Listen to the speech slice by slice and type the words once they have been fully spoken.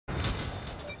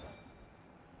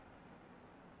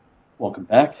Welcome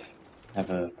back. Have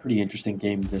a pretty interesting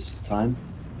game this time.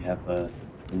 We have the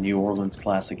New Orleans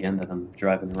class again that I'm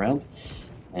driving around,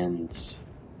 and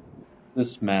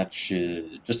this match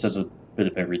just has a bit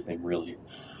of everything, really.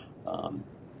 Um,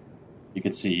 you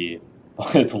can see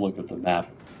by the look of the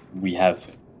map, we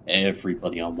have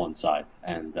everybody on one side,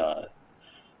 and I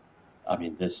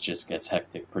mean, this just gets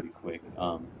hectic pretty quick.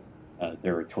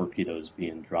 There are torpedoes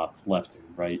being dropped left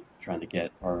and right, trying to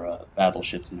get our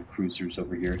battleships and the cruisers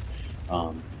over here.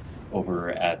 Um, over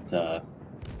at what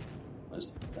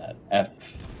is that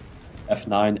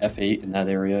F9, F8 in that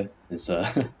area is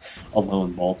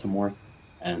alone Baltimore,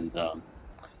 and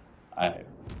I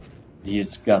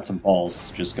he's got some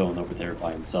balls just going over there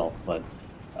by himself. But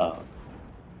uh,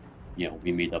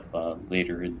 we meet up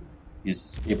later, and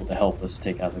he's able to help us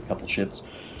take out a couple ships.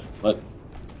 But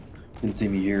you can see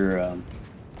me here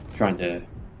trying to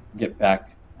get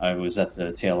back. I was at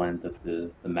the tail end of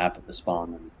the map at the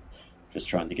spawn and just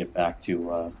trying to get back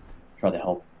to try to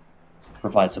help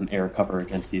provide some air cover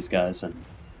against these guys. And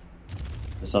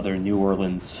this other New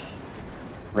Orleans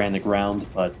ran aground,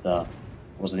 but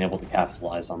wasn't able to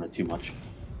capitalize on it too much.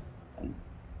 And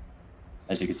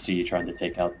as you can see, trying to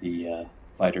take out the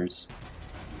fighters.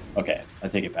 Okay, I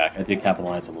take it back. I did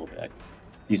capitalize a little bit.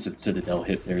 Decent Citadel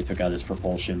hit there, took out his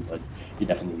propulsion, but he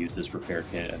definitely used this repair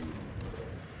kit, and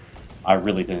I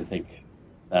really didn't think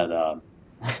that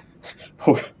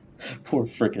poor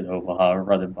frickin' Omaha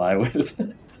running by with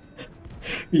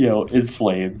in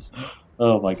flames.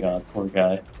 Oh my god, poor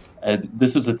guy. And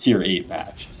this is a tier 8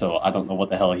 match, so I don't know what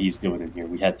the hell he's doing in here.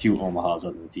 We had 2 Omahas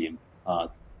on the team.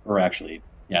 Or actually,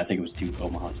 yeah, I think it was 2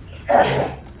 Omahas.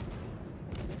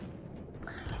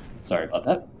 Sorry about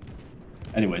that.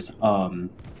 Anyways,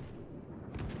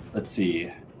 let's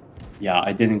see. Yeah,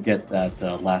 I didn't get that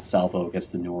last salvo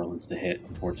against the New Orleans to hit,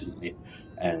 unfortunately.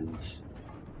 And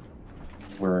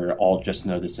we're all just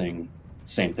noticing,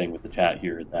 same thing with the chat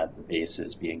here, that the base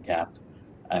is being capped.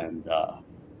 And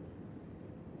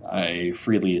I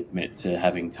freely admit to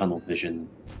having tunnel vision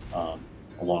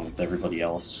along with everybody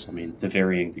else. I mean, to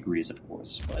varying degrees, of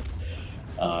course.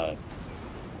 But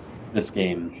this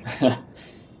game,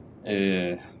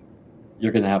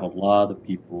 you're going to have a lot of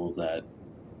people that,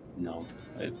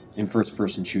 in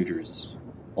first-person shooters,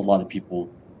 a lot of people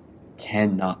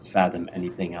cannot fathom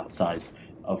anything outside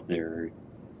of their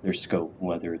scope,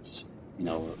 whether it's,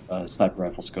 a sniper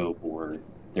rifle scope or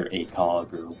their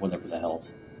ACOG or whatever the hell.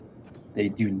 They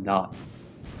do not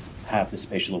have the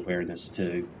spatial awareness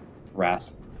to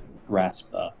grasp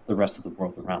the rest of the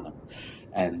world around them.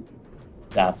 And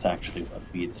that's actually what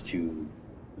leads to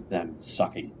them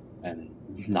sucking and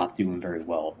not doing very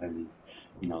well, and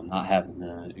not having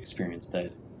the experience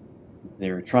that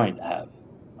they're trying to have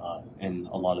in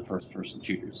a lot of first-person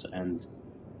shooters. And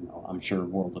I'm sure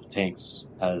World of Tanks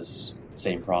has the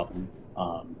same problem,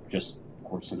 just of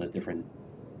course in a different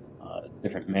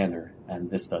manner, and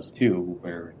this does too,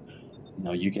 where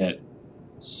you get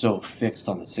so fixed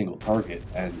on a single target,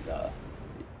 and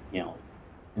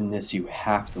in this you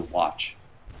have to watch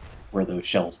where those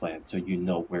shells land, so you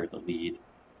know where to lead,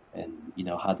 and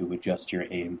how to adjust your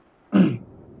aim.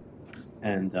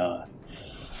 And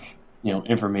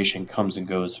information comes and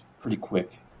goes pretty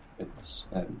quick in this.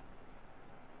 And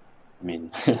I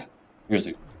mean, here's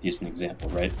a decent example,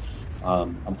 right?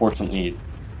 Unfortunately,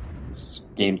 this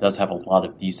game does have a lot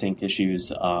of desync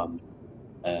issues,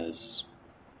 as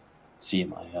see in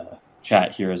my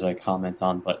chat here as I comment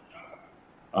on, but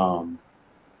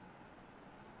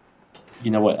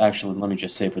you know what, actually, let me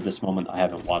just say for this moment, I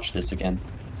haven't watched this again.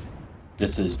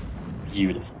 This is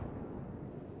beautiful.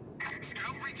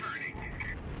 Scout returning.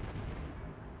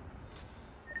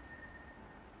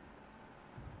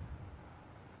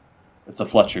 It's a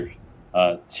Fletcher,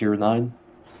 tier 9.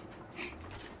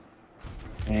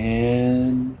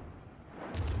 And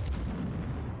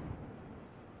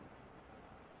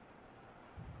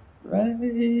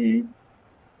right.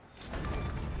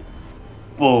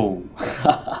 Boom.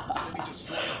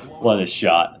 What a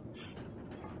shot.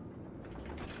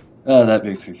 Oh, that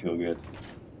makes me feel good.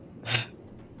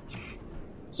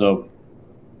 So,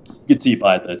 you can see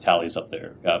by the tallies up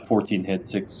there. Got 14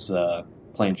 hits, 6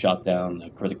 plane shot down,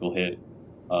 a critical hit,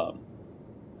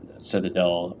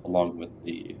 Citadel, along with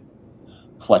the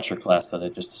Fletcher class that I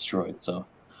just destroyed. So,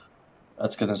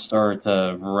 that's going to start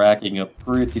racking up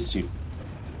pretty soon.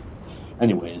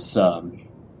 Anyways,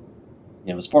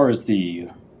 as far as the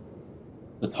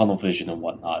tunnel vision and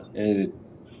whatnot,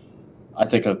 I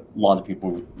think a lot of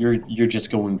people, you're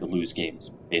just going to lose games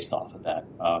based off of that.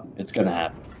 It's going to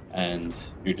happen, and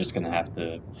you're just going to have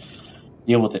to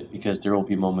deal with it, because there will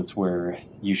be moments where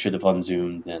you should have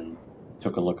unzoomed and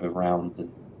took a look around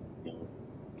and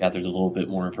gathered a little bit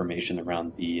more information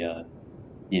around the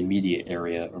immediate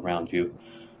area around you,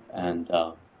 and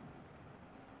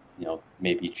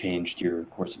maybe changed your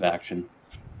course of action.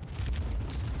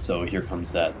 So here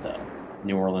comes that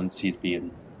New Orleans. He's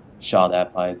being shot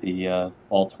at by the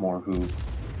Baltimore, who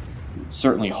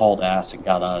certainly hauled ass and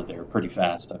got out of there pretty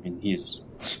fast. I mean, he's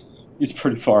he's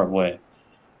pretty far away,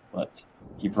 but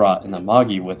he brought an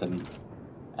Amagi with him,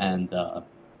 and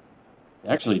he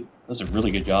actually does a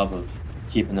really good job of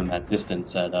keeping them at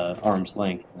distance at arm's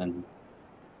length, and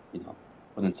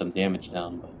putting some damage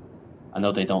down. But I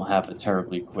know they don't have a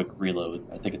terribly quick reload.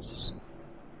 I think it's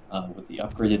with the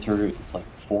upgraded turret, it's like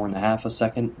 4.5 a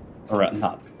second, or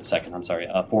not a second. I'm sorry,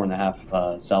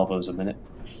 4.5 salvos a minute.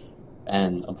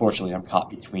 And unfortunately, I'm caught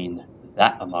between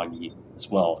that Amagi as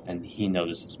well, and he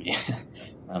notices me.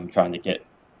 I'm trying to get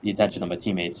the attention of my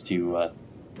teammates to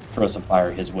throw some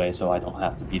fire his way, so I don't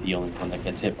have to be the only one that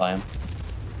gets hit by him.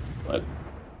 But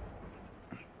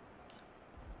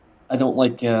I don't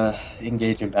like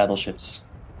engaging battleships,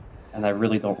 and I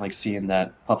really don't like seeing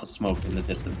that puff of smoke in the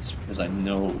distance, because I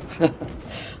know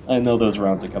I know those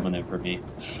rounds are coming in for me.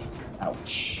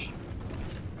 Ouch.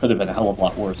 Could have been a hell of a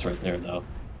lot worse right there, though.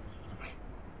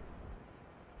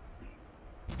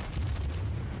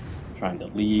 Trying to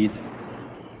lead.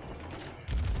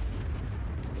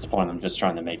 At this point, I'm just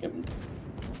trying to make him,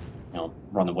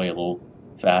 run away a little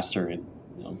faster and,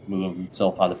 move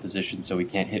himself out of position so he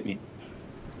can't hit me.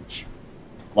 Which,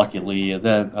 luckily,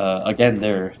 then again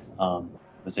there,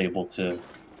 was able to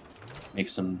make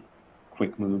some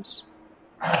quick moves.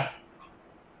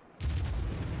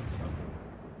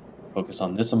 Focus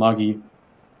on this Amagi.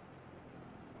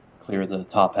 Clear the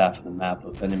top half of the map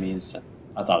of enemies.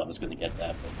 I thought I was going to get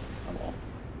that, but oh well.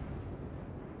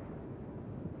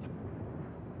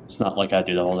 It's not like I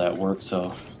did all that work,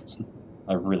 so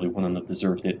I really wouldn't have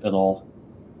deserved it at all.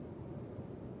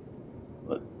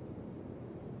 But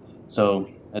so,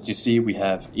 as you see, we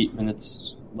have 8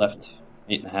 minutes left,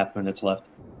 8.5 minutes left.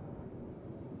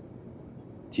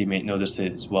 Teammate noticed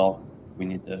it as well. We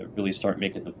need to really start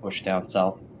making the push down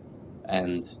south.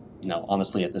 And,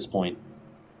 honestly, at this point,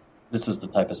 this is the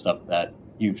type of stuff that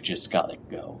you've just got to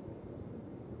go.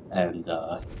 And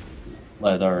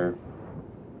let our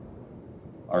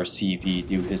CV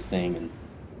do his thing,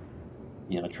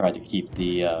 and try to keep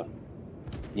the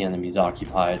enemies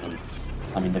occupied. And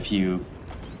I mean, if you're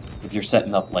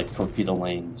setting up like torpedo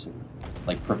lanes and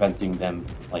like preventing them,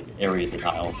 like area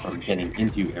denial, from getting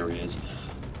into areas,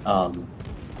 to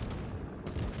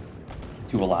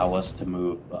allow us to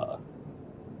move,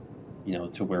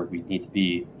 to where we need to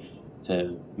be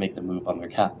to make the move on their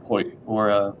cap point,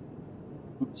 or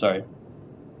to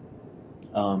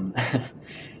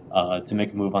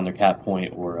make a move on their cap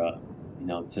point, or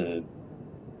to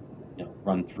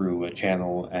run through a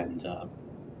channel and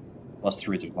bust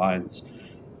through their lines.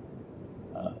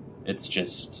 It's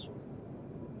just,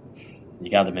 you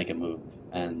got to make a move,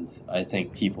 and I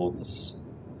think people in this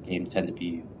game tend to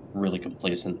be really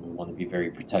complacent and want to be very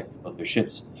protective of their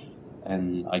ships,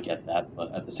 and I get that,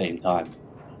 but at the same time,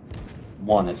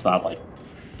 one, it's not like,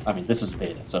 I mean, this is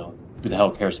beta, so who the hell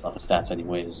cares about the stats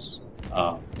anyways?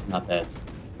 Not that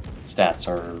stats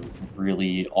are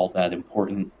really all that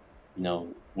important,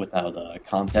 without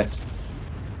context.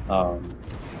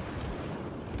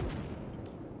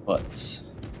 But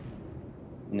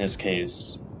in this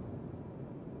case,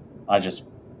 I just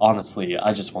want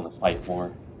to fight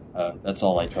more. That's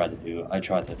all I try to do. I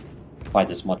try to fight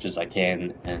as much as I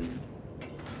can and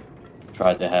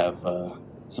try to have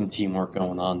some teamwork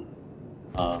going on.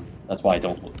 That's why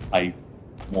I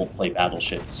won't play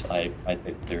battleships. I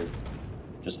think they're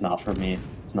just not for me.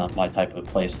 It's not my type of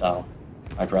play style.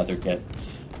 I'd rather get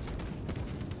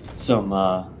some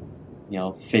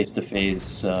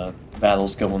face-to-face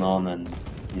battles going on, and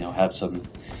have some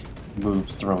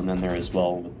moves thrown in there as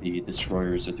well with the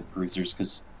destroyers or the cruisers,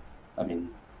 because I mean,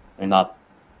 they're not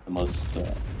the most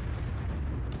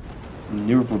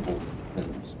maneuverable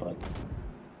things, but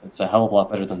it's a hell of a lot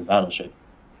better than the battleship.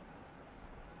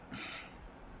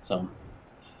 So,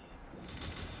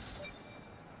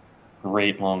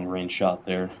 great long range shot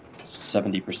there.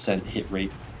 70% hit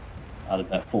rate out of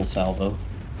that full salvo.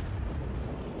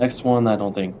 Next one, I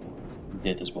don't think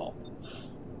did as well.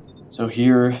 So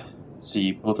here,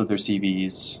 see both of their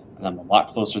CVs, and I'm a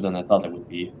lot closer than I thought I would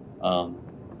be.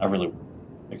 I really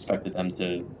expected them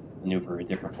to maneuver a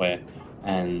different way,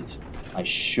 and I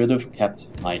should have kept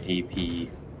my AP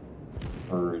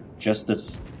for just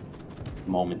this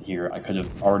moment here. I could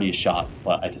have already shot,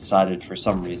 but I decided for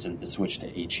some reason to switch to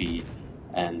HE,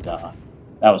 and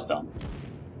that was dumb.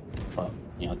 But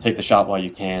take the shot while you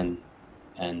can,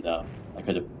 and I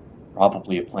could have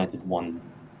Probably a planted one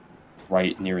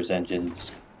right near his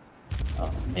engines,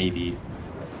 maybe.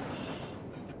 But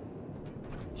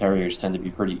carriers tend to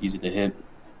be pretty easy to hit,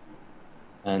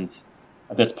 and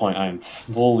at this point, I'm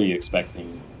fully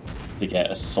expecting to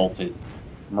get assaulted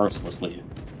mercilessly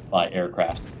by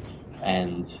aircraft,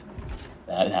 and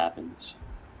that happens.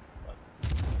 But,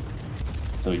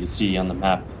 so you see on the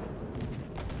map,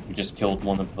 we just killed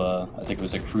one of, I think it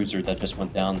was a cruiser that just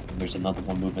went down, and there's another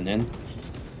one moving in.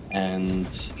 And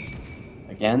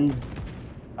again,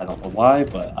 I don't know why,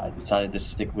 but I decided to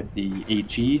stick with the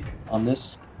HE on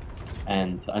this,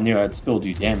 and I knew I'd still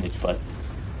do damage, but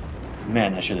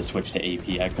man, I should have switched to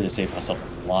AP. I could have saved myself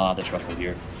a lot of trouble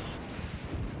here.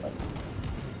 But,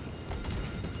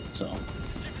 so,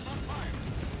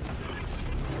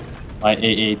 my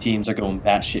AA teams are going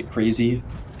batshit crazy.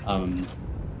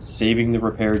 Saving the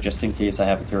repair just in case I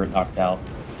have a turret knocked out.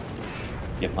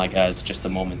 Give my guys just a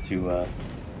moment to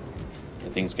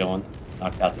get things going.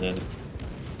 Knocked out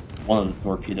one of the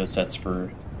torpedo sets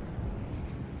for,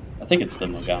 I think it's the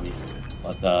Mogami,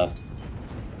 but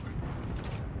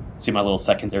see my little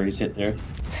secondaries hit there?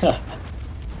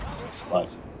 But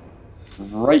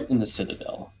right in the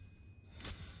Citadel.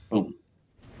 Boom.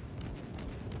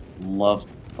 Love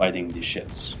fighting these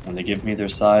ships. When they give me their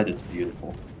side, it's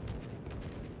beautiful.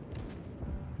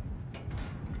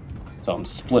 So I'm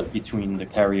split between the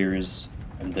carriers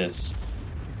and this.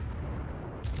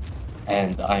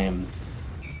 And I am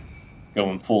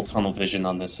going full tunnel vision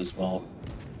on this as well,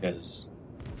 because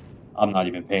I'm not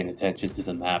even paying attention to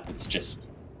the map. It's just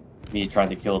me trying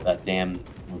to kill that damn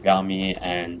Mogami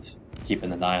and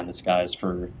keeping an eye on the skies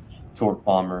for torque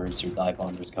bombers or dive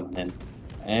bombers coming in.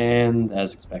 And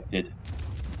as expected,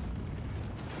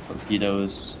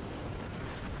 torpedoes.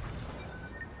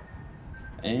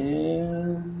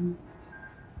 And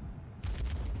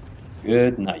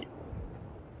good night.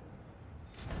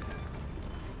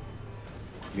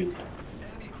 Beautiful.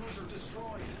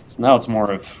 So now it's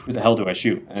more of who the hell do I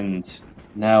shoot? And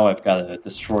now I've got a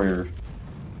destroyer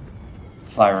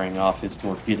firing off his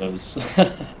torpedoes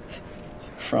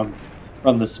from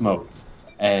the smoke.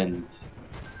 And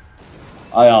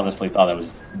I honestly thought I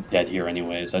was dead here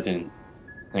anyways. I didn't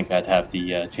think I'd have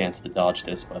the chance to dodge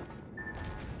this, but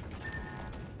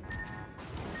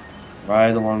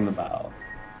right along the bow.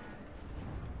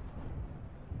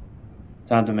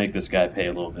 Time to make this guy pay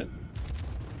a little bit. You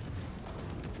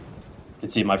can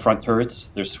see my front turrets,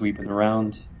 they're sweeping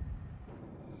around.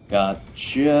 Got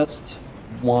just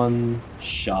one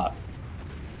shot.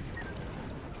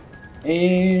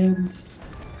 And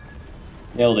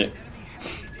nailed it.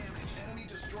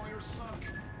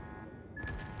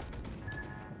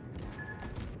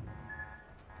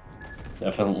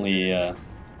 Definitely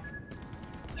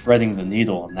threading the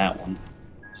needle on that one.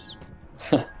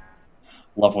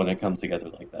 Love when it comes together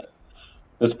like that.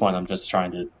 At this point, I'm just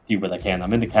trying to do what I can.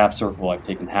 I'm in the cap circle, I've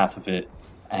taken half of it,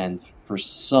 and for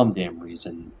some damn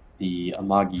reason, the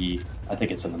Amagi, I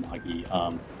think it's an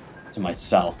Amagi, to my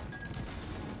south,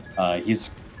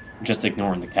 he's just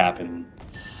ignoring the cap and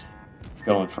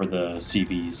going for the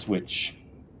CVs, which,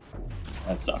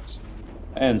 that sucks.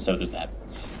 And so does that.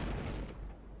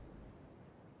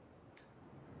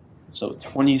 So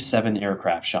 27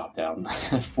 aircraft shot down,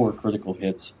 4 critical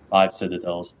hits, 5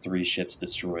 citadels, 3 ships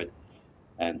destroyed,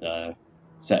 and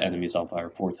set enemies on fire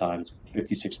 4 times,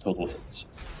 56 total hits.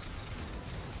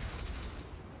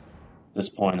 At this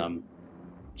point, I'm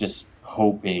just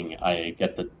hoping I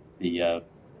get the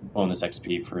bonus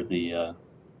XP for the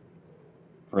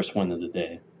first win of the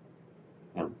day.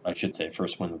 Or I should say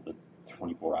first win of the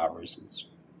 24 hours. It's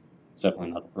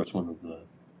definitely not the first one of the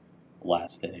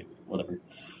last day, whatever.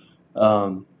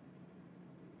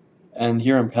 And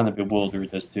here I'm kind of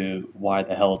bewildered as to why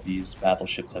the hell these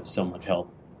battleships have so much health.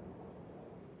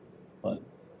 But,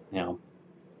 you know.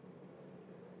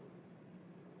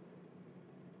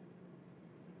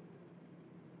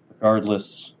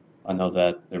 Regardless, I know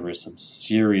that there were some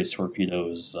serious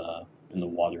torpedoes in the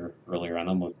water earlier,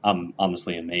 and I'm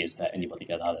honestly amazed that anybody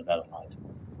got out of that alive.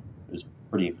 It was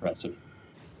pretty impressive.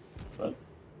 But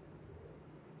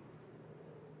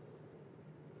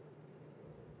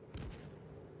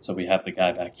so we have the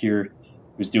guy back here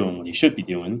who's doing what he should be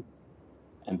doing,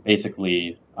 and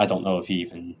basically, I don't know if he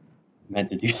even meant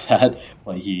to do that,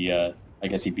 but he, I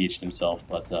guess he beached himself,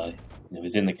 but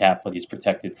he's in the cap, but he's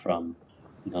protected from,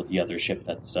 the other ship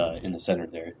that's in the center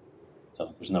there,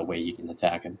 so there's no way he can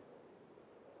attack him.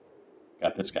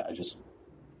 Got this guy just,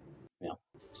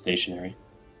 stationary.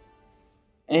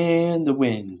 And the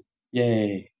win!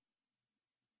 Yay!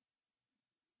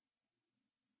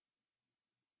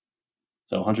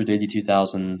 So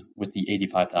 182,000 with the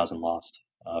 85,000 lost.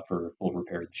 for full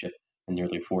repair of the ship, and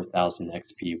nearly 4,000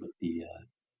 XP with the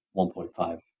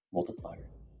 1.5 multiplier.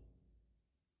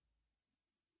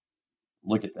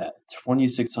 Look at that,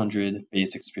 2,600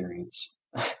 base experience,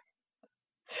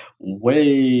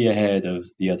 way ahead of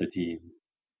the other team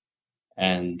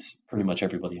and pretty much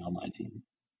everybody on my team.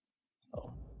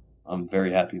 So I'm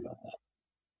very happy about that.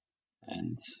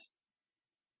 And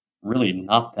really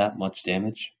not that much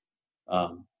damage.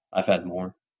 I've had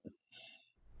more.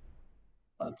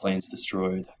 Planes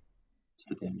destroyed. It's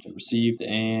the damage I received,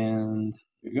 and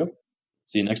here you go.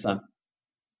 See you next time.